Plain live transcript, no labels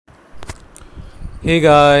Hey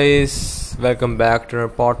guys, welcome back to our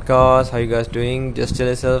podcast. How you guys doing? Just tell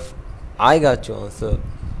yourself, I got you answer.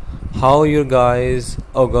 How your guys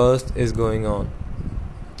August is going on?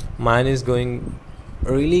 Mine is going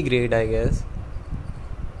really great, I guess.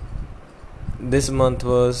 This month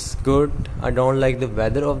was good. I don't like the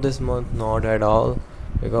weather of this month, not at all,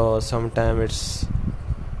 because sometimes it's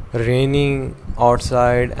raining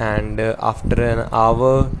outside, and after an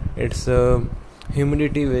hour, it's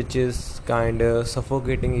humidity which is kind of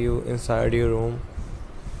suffocating you inside your room.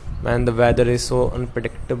 Man, the weather is so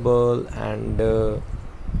unpredictable and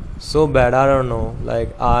so bad. I don't know,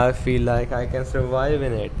 like I feel like I can survive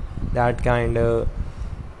in it. That kind of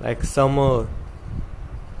like summer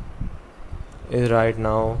is right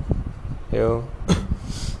now here.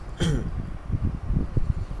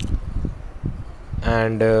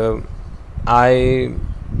 And I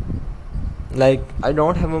I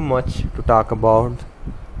don't have a much to talk about,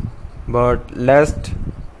 but let's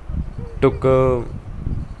took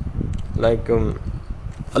like a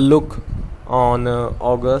look on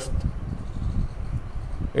August.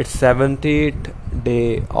 It's 70th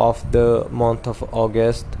day of the month of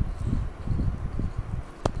August.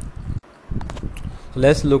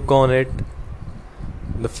 Let's look on it.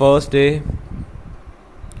 The first day,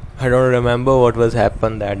 I don't remember what was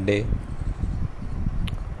happened that day,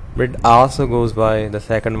 but it also goes by. The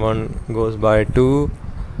second one goes by too.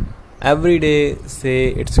 Every day say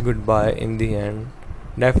it's goodbye in the end.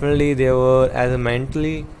 Definitely there were, as a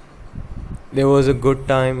mentally, there was a good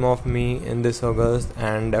time of me in this August,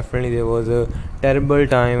 and definitely there was a terrible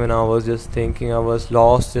time when I was just thinking. I was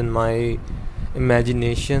lost in my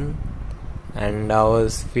imagination, and I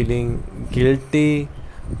was feeling guilty.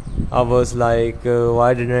 I was like,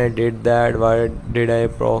 why didn't I did that? Why did I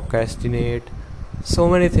procrastinate? So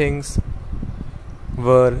many things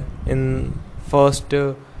were in first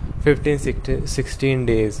 15 16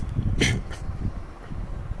 days.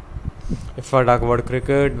 If I talk about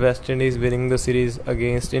cricket, West Indies winning the series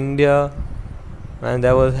against India, and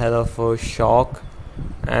that was hell of a shock.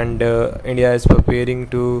 And India is preparing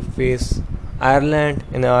to face Ireland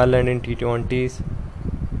in T20s.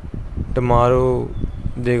 Tomorrow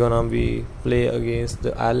they're gonna be play against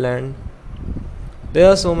the Ireland. There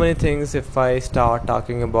are so many things if I start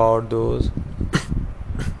talking about those.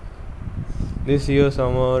 This year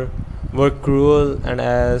summer were cruel, and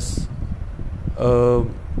as uh,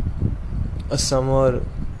 a summer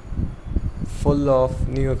full of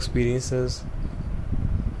new experiences.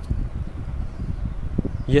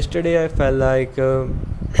 Yesterday I felt like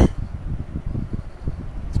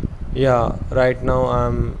yeah, right now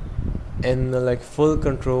I'm in like full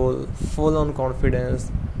control, full on confidence.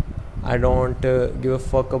 I don't give a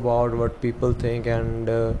fuck about what people think, and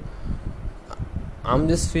I'm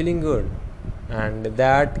just feeling good. And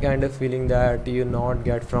that kind of feeling that you not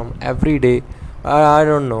get from every day. I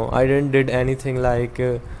don't know, I didn't did anything like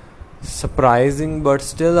surprising, but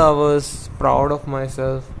still I was proud of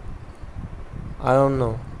myself. I don't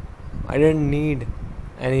know, I didn't need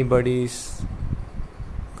anybody's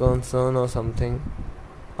concern or something.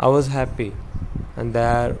 I was happy, and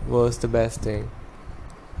that was the best thing.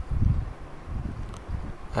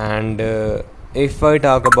 And if I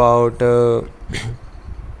talk about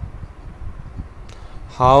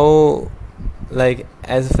how, like,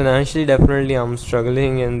 as financially, definitely I'm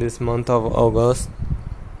struggling in this month of August,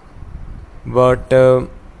 but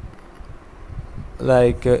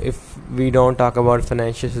if we don't talk about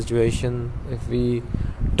financial situation, if we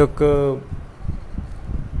took a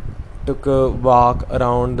took a walk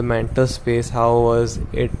around the mental space, how was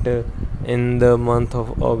it in the month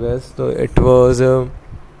of August? So it was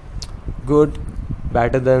good,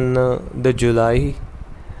 better than the July,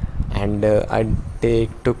 and I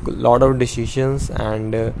took a lot of decisions.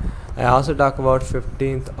 And I also talk about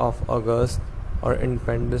 15th of August, or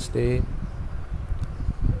Independence Day.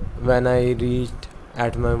 When I reached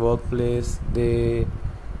at my workplace, they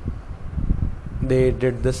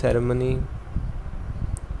did the ceremony,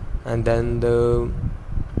 and then the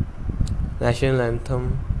national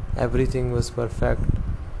anthem. Everything was perfect,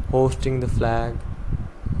 hosting the flag.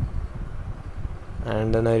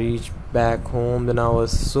 And then I reached back home. Then I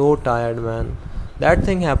was so tired, man. That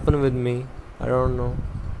thing happened with me. I don't know,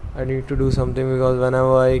 I need to do something, because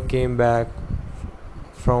whenever I came back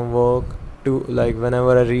from work, to like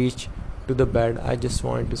whenever I reach to the bed, I just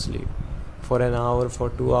want to sleep for an hour,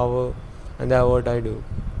 for 2 hours, and that's what I do.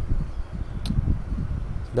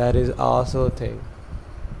 That is also a thing.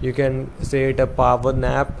 You can say it a power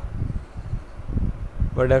nap,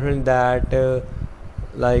 but definitely that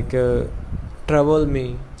like trouble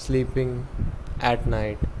me sleeping at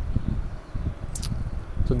night.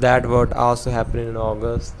 So that what also happened in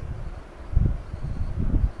August.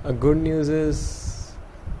 A good news is,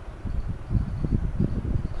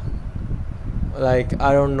 like,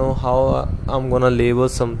 I don't know how I'm gonna label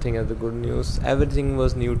something as a good news. Everything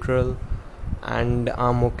was neutral, and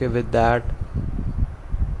I'm okay with that.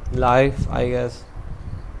 Life, I guess,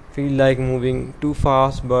 feel like moving too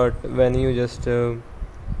fast, but when you just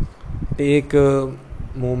take a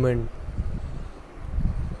moment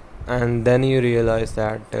and then you realize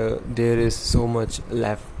that there is so much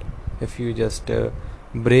left if you just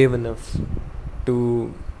brave enough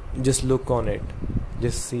to just look on it,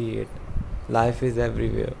 just see it. Life is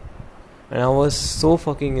everywhere. And I was so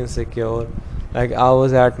fucking insecure. Like, I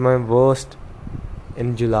was at my worst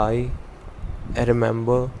in July, I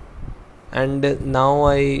remember. And now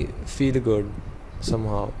I feel good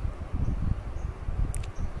somehow.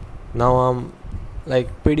 Now I'm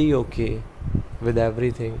like pretty okay with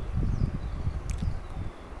everything.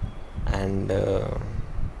 And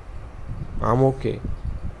I'm okay.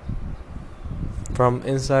 From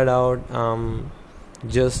inside out, I'm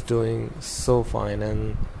just doing so fine,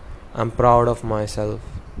 and I'm proud of myself.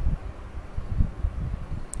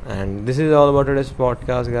 And this is all about today's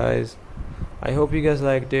podcast, guys. I hope you guys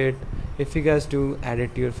liked it. If you guys do, add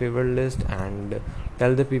it to your favorite list and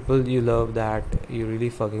tell the people you love that you really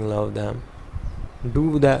fucking love them.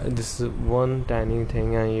 Do that, this one tiny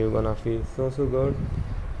thing, and you're gonna feel so good.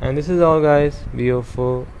 And this is all, guys. Be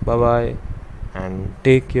hopeful. Bye bye. And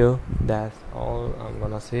take care. That's all I'm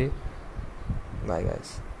gonna say. Bye,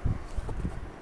 guys.